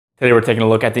Today we're taking a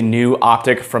look at the new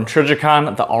optic from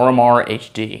Trijicon, the RMR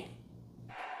HD.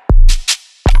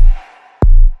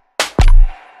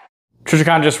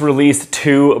 Trijicon just released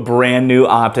two brand new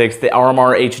optics, the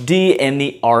RMR HD and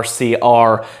the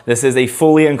RCR. This is a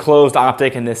fully enclosed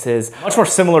optic, and this is much more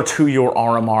similar to your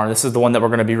RMR. This is the one that we're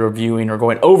going to be reviewing or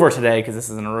going over today, because this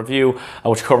isn't a review, which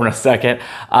we'll cover in a second.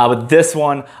 But this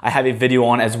one I have a video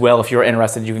on as well. If you're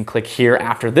interested, you can click here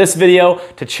after this video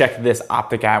to check this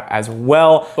optic out as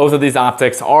well. Both of these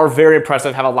optics are very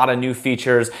impressive, have a lot of new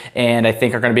features, and I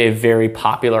think are going to be a very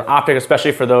popular optic,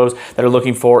 especially for those that are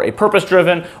looking for a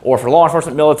purpose-driven or for law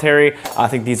enforcement, military. I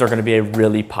think these are going to be a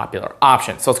really popular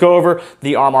option. So let's go over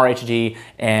the RMR HD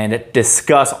and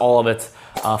discuss all of its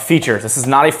features. This is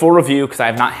not a full review because I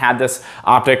have not had this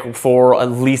optic for at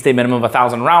least a minimum of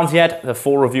 1,000 rounds yet. The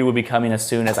full review will be coming as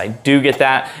soon as I do get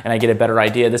that and I get a better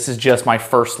idea. This is just my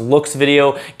first looks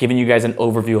video, giving you guys an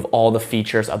overview of all the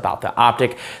features about the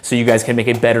optic so you guys can make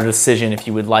a better decision if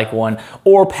you would like one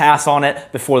or pass on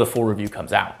it before the full review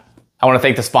comes out. I want to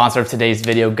thank the sponsor of today's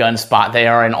video, Gunspot. They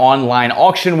are an online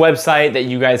auction website that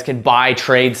you guys can buy,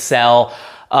 trade, sell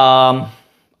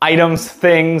items,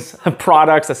 things,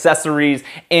 products, accessories,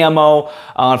 ammo.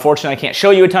 Unfortunately, I can't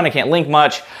show you a ton. I can't link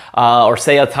much or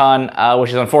say a ton, which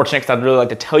is unfortunate because I'd really like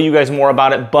to tell you guys more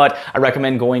about it, but I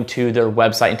recommend going to their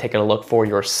website and taking a look for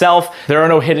yourself. There are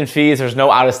no hidden fees. There's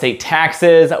no out-of-state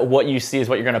taxes. What you see is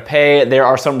what you're going to pay. There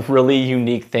are some really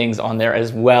unique things on there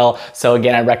as well. So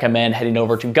again, I recommend heading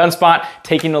over to Gunspot,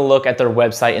 taking a look at their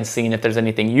website and seeing if there's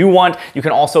anything you want. You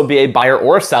can also be a buyer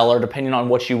or a seller, depending on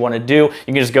what you want to do.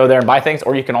 You can just go there and buy things,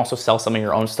 or you can also sell some of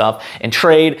your own stuff and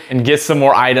trade and get some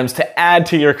more items to add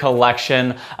to your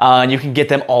collection. And you can get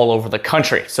them all over the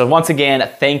country. So once again,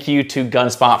 thank you to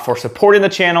Gunspot for supporting the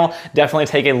channel. Definitely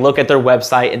take a look at their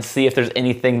website and see if there's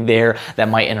anything there that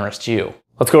might interest you.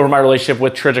 Let's go over my relationship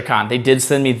with Trijicon. They did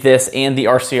send me this and the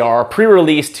RCR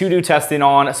pre-release to do testing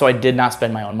on, so I did not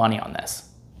spend my own money on this.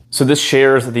 So this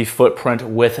shares the footprint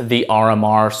with the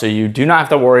RMR, so you do not have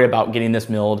to worry about getting this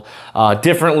milled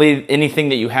differently. Anything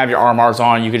that you have your RMRs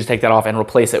on, you can just take that off and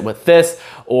replace it with this,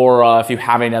 or if you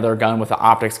have another gun with the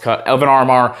optics cut of an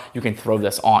RMR, you can throw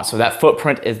this on. So that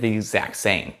footprint is the exact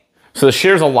same. So this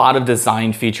shares a lot of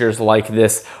design features like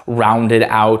this rounded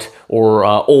out or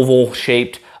oval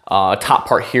shaped top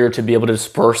part here to be able to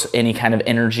disperse any kind of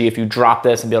energy if you drop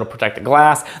this and be able to protect the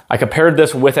glass. I compared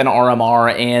this with an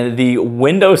RMR and the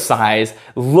window size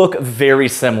look very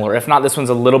similar. If not, this one's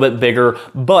a little bit bigger,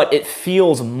 but it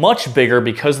feels much bigger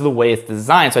because of the way it's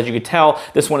designed. So as you can tell,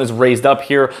 this one is raised up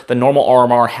here. The normal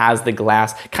RMR has the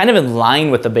glass kind of in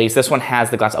line with the base. This one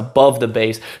has the glass above the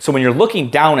base. So when you're looking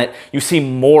down it, you see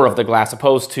more of the glass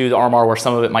opposed to the RMR where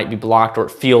some of it might be blocked or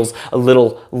it feels a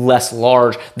little less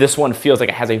large. This one feels like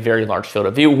it has a very large field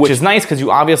of view, which is nice because you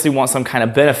obviously want some kind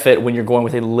of benefit when you're going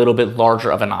with a little bit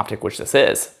larger of an optic, which this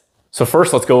is. So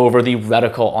first, let's go over the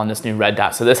reticle on this new red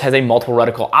dot. So this has a multiple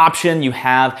reticle option. You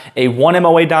have a 1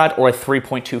 MOA dot or a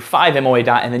 3.25 MOA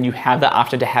dot, and then you have the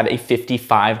option to have a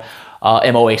 55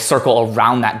 MOA circle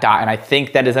around that dot, and I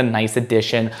think that is a nice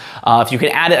addition. If you can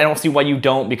add it, I don't see why you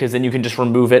don't, because then you can just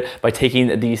remove it by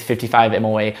taking these 55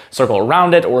 MOA circle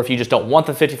around it, or if you just don't want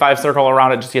the 55 circle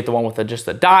around it, just get the one with just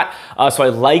the dot. So I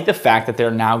like the fact that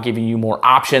they're now giving you more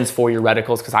options for your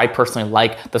reticles, because I personally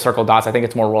like the circle dots. I think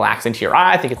it's more relaxing to your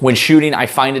eye. I think when shooting, I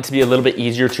find it to be a little bit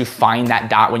easier to find that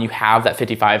dot when you have that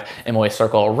 55 MOA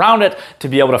circle around it, to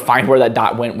be able to find where that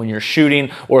dot went when you're shooting,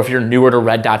 or if you're newer to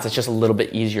red dots, it's just a little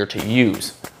bit easier to use.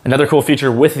 Another cool feature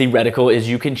with the reticle is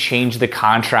you can change the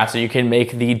contrast, so you can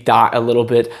make the dot a little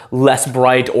bit less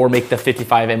bright or make the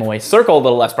 55 MOA circle a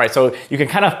little less bright. So you can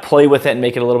kind of play with it and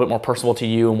make it a little bit more personal to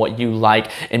you and what you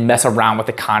like, and mess around with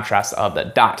the contrast of the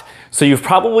dot. So you've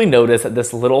probably noticed that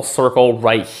this little circle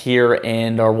right here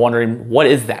and are wondering, what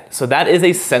is that? So that is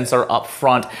a sensor up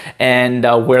front, and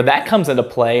where that comes into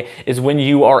play is when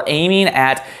you are aiming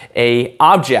at an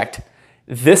object.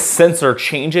 This sensor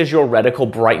changes your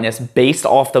reticle brightness based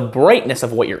off the brightness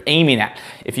of what you're aiming at.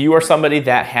 If you are somebody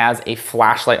that has a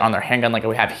flashlight on their handgun like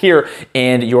we have here,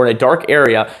 and you're in a dark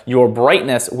area, your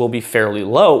brightness will be fairly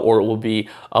low, or it will be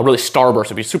a really starburst,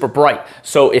 it'll be super bright.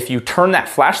 So if you turn that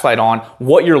flashlight on,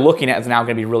 what you're looking at is now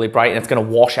gonna be really bright, and it's gonna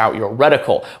wash out your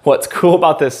reticle. What's cool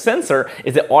about this sensor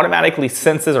is it automatically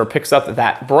senses or picks up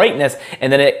that brightness,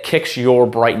 and then it kicks your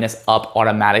brightness up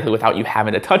automatically without you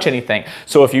having to touch anything.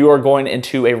 So if you are going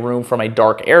into a room from a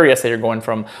dark area, say you're going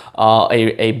from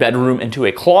a bedroom into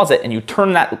a closet, and you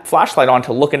turn that flashlight on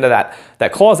to look into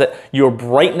that closet, your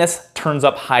brightness turns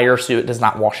up higher so it does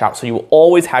not wash out. So you will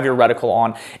always have your reticle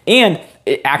on, and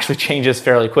it actually changes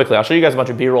fairly quickly. I'll show you guys a bunch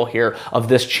of B-roll here of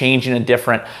this changing in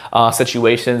different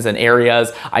situations and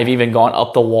areas. I've even gone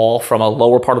up the wall from a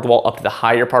lower part of the wall up to the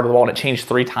higher part of the wall, and it changed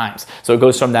 3 times. So it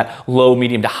goes from that low,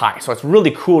 medium to high. So it's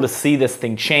really cool to see this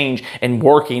thing change and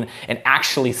working and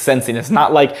actually sensing. It's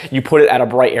not like you put it at a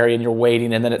bright area and you're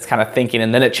waiting and then it's kind of thinking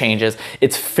and then it changes.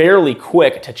 It's fairly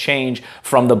quick to change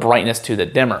from the brightness to the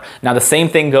dimmer. Now the same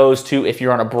thing goes to if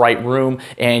you're in a bright room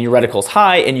and your reticle's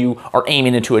high and you are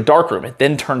aiming into a dark room, it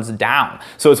then turns down.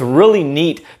 So it's really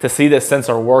neat to see this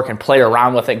sensor work and play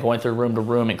around with it, going through room to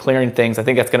room and clearing things. I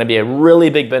think that's gonna be a really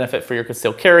big benefit for your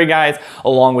concealed carry guys,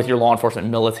 along with your law enforcement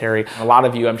and military. A lot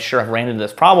of you, I'm sure, have ran into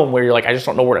this problem where you're like, I just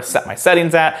don't know where to set my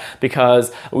settings at,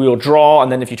 because we will draw,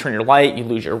 and then if you turn your light, you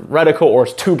lose your reticle, or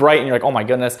it's too bright and you're like, oh my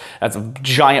goodness, that's a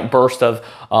giant burst of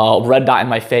red dot in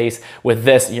my face. With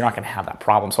this, you're not gonna have that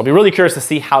problem. So I'll be really curious to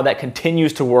see how that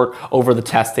continues to work over the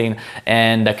testing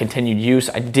and continued use.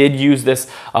 I did use this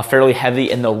fairly heavy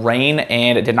in the rain,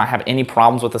 and it did not have any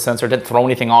problems with the sensor. It didn't throw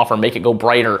anything off or make it go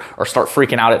brighter or start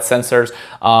freaking out at sensors. So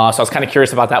I was kind of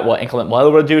curious about that, what inclement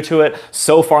weather would do to it.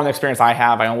 So far in the experience I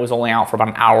have, I was only out for about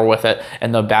an hour with it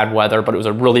in the bad weather, but it was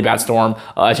a really bad storm.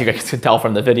 As you guys can tell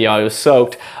from the video, I was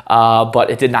soaked, but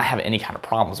it did not have any kind of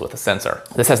problems with the sensor.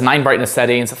 This has 9 brightness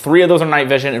settings. 3 of those are night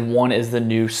vision, and 1 is the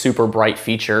new super bright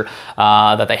feature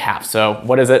that they have. So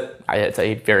what is it? It's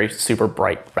a very super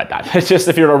bright red dot. It's just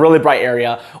if you're in a really bright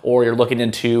area or you're looking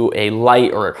into a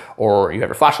light or you have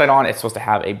your flashlight on, it's supposed to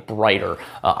have a brighter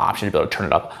option to be able to turn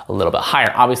it up a little bit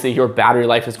higher. Obviously, your battery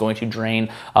life is going to drain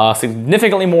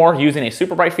significantly more using a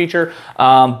super bright feature,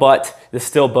 but this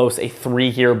still boasts a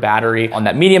 3-year battery on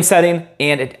that medium setting,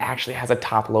 and it actually has a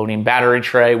top loading battery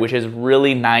tray, which is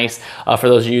really nice for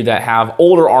those of you that have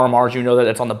older RMRs. You know that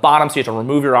it's on the bottom, so you have to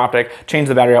remove your optic, change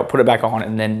the battery out, put it back on,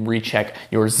 and then recheck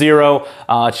your zero.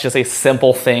 It's just a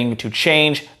simple thing to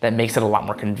change that makes it a lot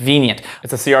more convenient.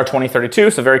 It's a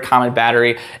CR2032, so very common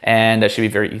battery, and it should be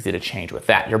very easy to change with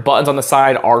that. Your buttons on the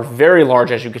side are very large,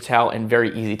 as you can tell, and very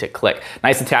easy to click.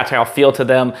 Nice and tactile feel to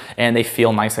them, and they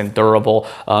feel nice and durable.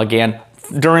 Again,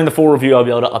 during the full review, I'll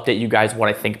be able to update you guys what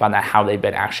I think about that, how they've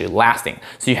been actually lasting.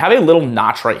 So you have a little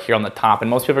notch right here on the top, and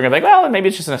most people are gonna be like, well, maybe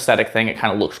it's just an aesthetic thing, it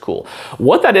kind of looks cool.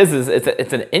 What that is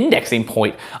it's an indexing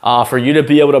point for you to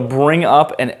be able to bring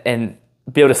up and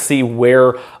be able to see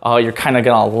where you're kind of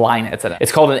gonna align it.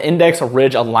 It's called an index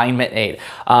ridge alignment aid.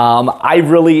 I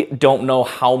really don't know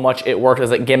how much it works.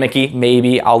 Is it gimmicky?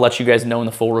 Maybe. I'll let you guys know in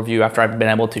the full review after I've been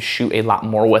able to shoot a lot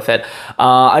more with it.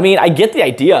 I mean, I get the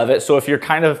idea of it. So if you're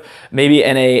kind of maybe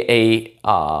in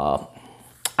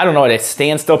I don't know, at a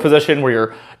standstill position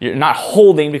where you're not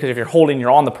holding, because if you're holding, you're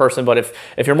on the person, but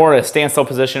if you're more at a standstill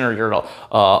position, or you're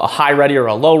a high ready or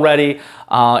a low ready,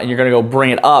 and you're gonna go bring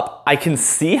it up, I can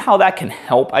see how that can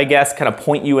help, I guess, kind of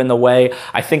point you in the way.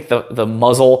 I think the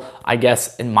muzzle, I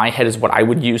guess, in my head is what I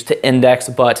would use to index,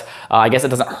 but I guess it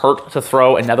doesn't hurt to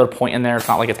throw another point in there. It's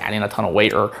not like it's adding a ton of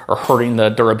weight or hurting the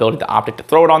durability of the optic to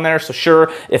throw it on there. So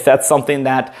sure, if that's something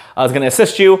that is gonna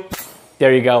assist you,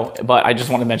 there you go. But I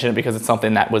just want to mention it because it's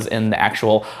something that was in the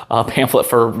actual pamphlet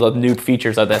for the new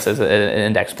features of this as an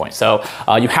index point. So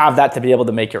you have that to be able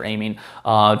to make your aiming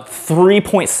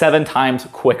 3.7 times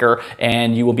quicker,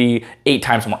 and you will be 8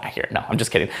 times more accurate. No, I'm just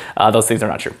kidding. Those things are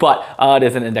not true, but it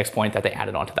is an index point that they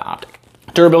added onto the optic.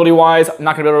 Durability wise, I'm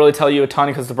not gonna be able to really tell you a ton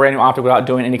because it's a brand new optic without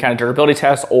doing any kind of durability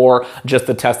test or just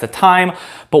the test of time.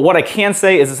 But what I can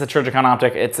say is it's a Trijicon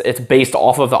optic. It's based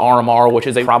off of the RMR, which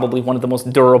is probably one of the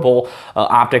most durable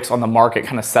optics on the market,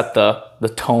 kind of set the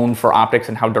tone for optics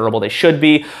and how durable they should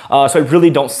be. So I really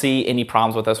don't see any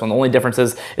problems with this one. The only difference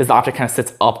is the optic kind of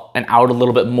sits up and out a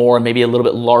little bit more, maybe a little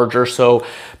bit larger, so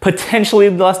potentially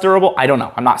less durable. I don't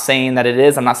know. I'm not saying that it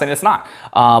is. I'm not saying it's not.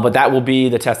 But that will be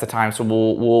the test of time. So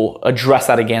we'll address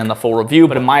that again in the full review.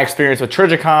 But in my experience with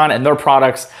Trijicon and their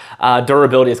products,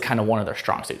 durability is kind of one of their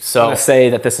strong suits. So I'm gonna say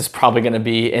that this is probably gonna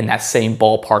be in that same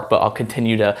ballpark, but I'll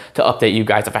continue to update you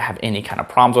guys if I have any kind of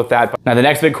problems with that. Now the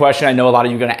next big question I know a lot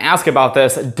of you are gonna ask about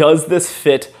this, does this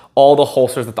fit all the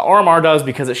holsters that the RMR does,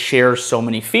 because it shares so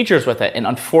many features with it? And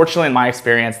unfortunately, in my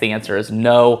experience, the answer is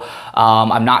no.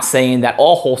 I'm not saying that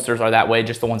all holsters are that way,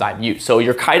 just the ones I've used. So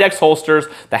your Kydex holsters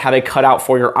that have a cutout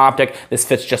for your optic, this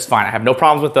fits just fine. I have no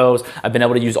problems with those. I've been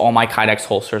able to use all my Kydex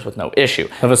holsters with no issue.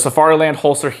 I have a Safariland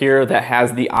holster here that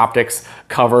has the optics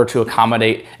cover to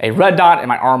accommodate a red dot, and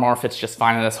my RMR fits just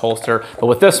fine in this holster. But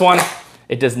with this one,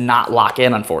 it does not lock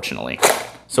in, unfortunately.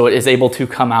 So it is able to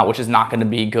come out, which is not gonna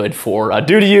be good for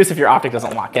duty use if your optic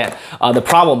doesn't lock in. The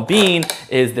problem being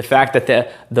is the fact that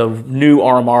the new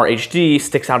RMR HD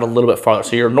sticks out a little bit farther.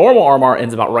 So your normal RMR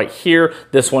ends about right here.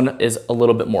 This one is a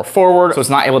little bit more forward, so it's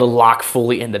not able to lock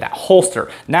fully into that holster.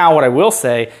 Now, what I will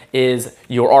say is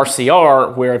your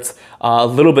RCR, where it's a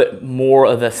little bit more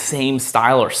of the same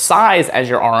style or size as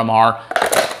your RMR,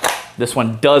 this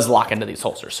one does lock into these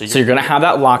holsters. So you're gonna have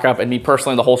that lockup, and me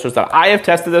personally, the holsters that I have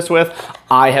tested this with,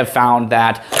 I have found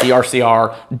that the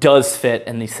RCR does fit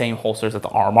in the same holsters that the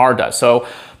RMR does. So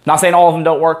not saying all of them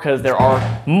don't work, because there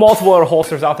are multiple other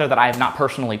holsters out there that I have not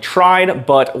personally tried,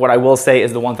 but what I will say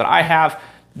is the ones that I have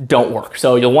don't work.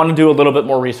 So you'll want to do a little bit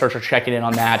more research or checking in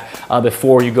on that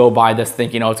before you go buy this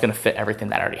thinking, oh, it's gonna fit everything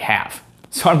that I already have.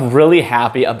 So I'm really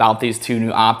happy about these two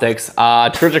new optics.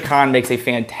 Trijicon makes a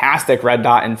fantastic red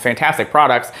dot and fantastic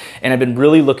products, and I've been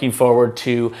really looking forward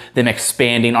to them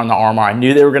expanding on the RMR. I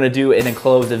knew they were gonna do it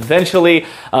enclosed eventually, so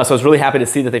I was really happy to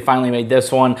see that they finally made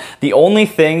this one. The only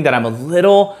thing that I'm a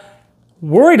little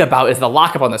worried about is the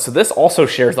lockup on this. So this also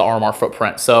shares the RMR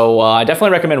footprint. So I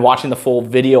definitely recommend watching the full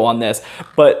video on this,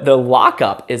 but the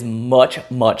lockup is much,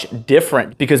 much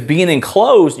different because being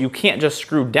enclosed, you can't just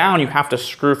screw down, you have to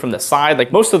screw from the side.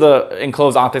 Like most of the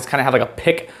enclosed optics kind of have like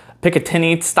a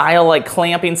Picatinny style like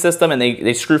clamping system, and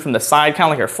they screw from the side, kind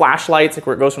of like your flashlights, like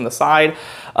where it goes from the side.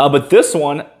 But this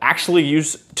one actually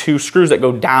used two screws that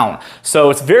go down. So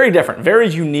it's very different, very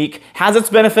unique, has its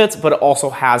benefits, but it also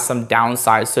has some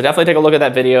downsides. So definitely take a look at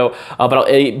that video, but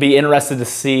I'll be interested to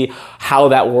see how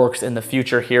that works in the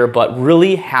future here. But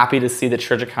really happy to see that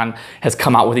Trijicon has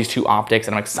come out with these two optics,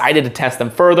 and I'm excited to test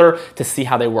them further to see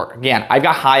how they work. Again, I've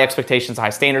got high expectations, high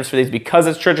standards for these because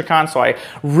it's Trijicon, so I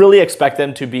really expect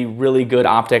them to be really good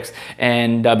optics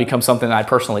and become something that I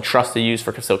personally trust to use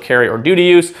for concealed carry or duty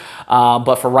use.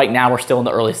 But for right now, we're still in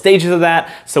the early stages of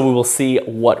that, so we will see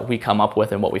what we come up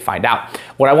with and what we find out.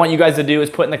 What I want you guys to do is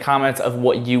put in the comments of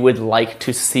what you would like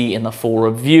to see in the full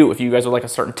review. If you guys would like a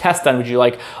certain test done, would you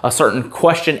like a certain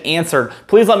question answered,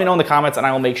 please let me know in the comments and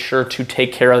I will make sure to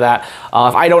take care of that.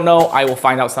 If I don't know, I will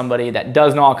find out somebody that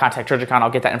does know. I'll contact Trijicon, I'll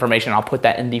get that information, I'll put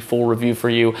that in the full review for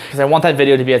you because I want that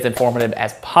video to be as informative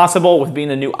as possible. With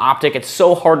being a new optic, it's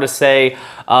so hard to say,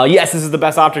 yes, this is the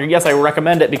best optic, yes, I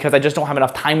recommend it, because I just don't have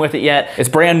enough time with it yet. It's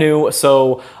brand new,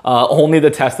 so only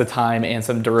the test of time and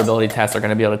some durability tests are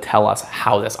gonna be able to tell us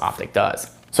how this optic does.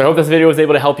 So I hope this video was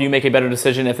able to help you make a better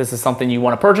decision if this is something you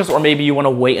want to purchase, or maybe you want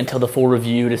to wait until the full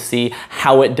review to see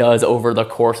how it does over the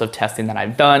course of testing that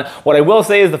I've done. What I will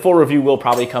say is the full review will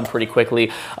probably come pretty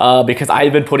quickly because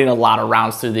I've been putting a lot of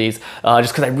rounds through these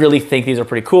just because I really think these are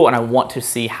pretty cool and I want to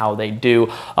see how they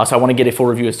do. So I want to get a full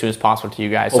review as soon as possible to you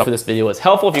guys. Hopefully this video was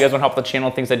helpful. If you guys want to help the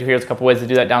channel, things I do here, there's a couple ways to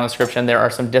do that down in the description. There are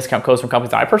some discount codes from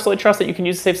companies that I personally trust that you can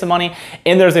use to save some money.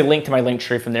 And there's a link to my link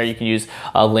tree. From there you can use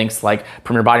links like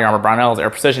Premier Body Armor, Brownells, Air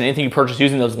Precision, anything you purchase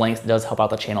using those links does help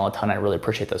out the channel a ton. I really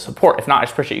appreciate the support. If not, I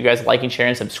just appreciate you guys liking,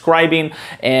 sharing, subscribing,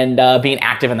 and being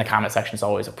active in the comment section is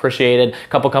always appreciated. A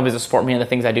couple companies that support me in the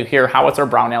things I do here: Howitzer,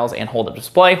 Brownells, and Hold Up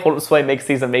Display. Hold Up Display makes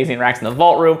these amazing racks in the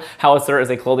vault room. Howitzer is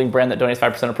a clothing brand that donates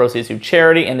 5% of proceeds to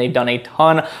charity, and they've done a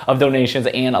ton of donations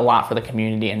and a lot for the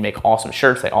community and make awesome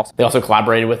shirts. They also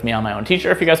collaborated with me on my own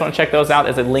t-shirt. If you guys want to check those out,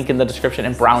 there's a link in the description.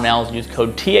 And Brownells, use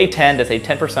code TA10 to save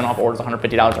 10% off orders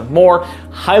 $150 or more.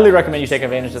 Highly recommend you take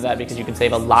advantage of that because you can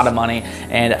save a lot of money.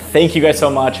 And thank you guys so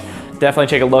much. Definitely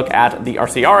take a look at the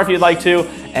RCR if you'd like to,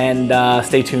 and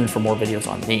stay tuned for more videos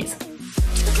on these.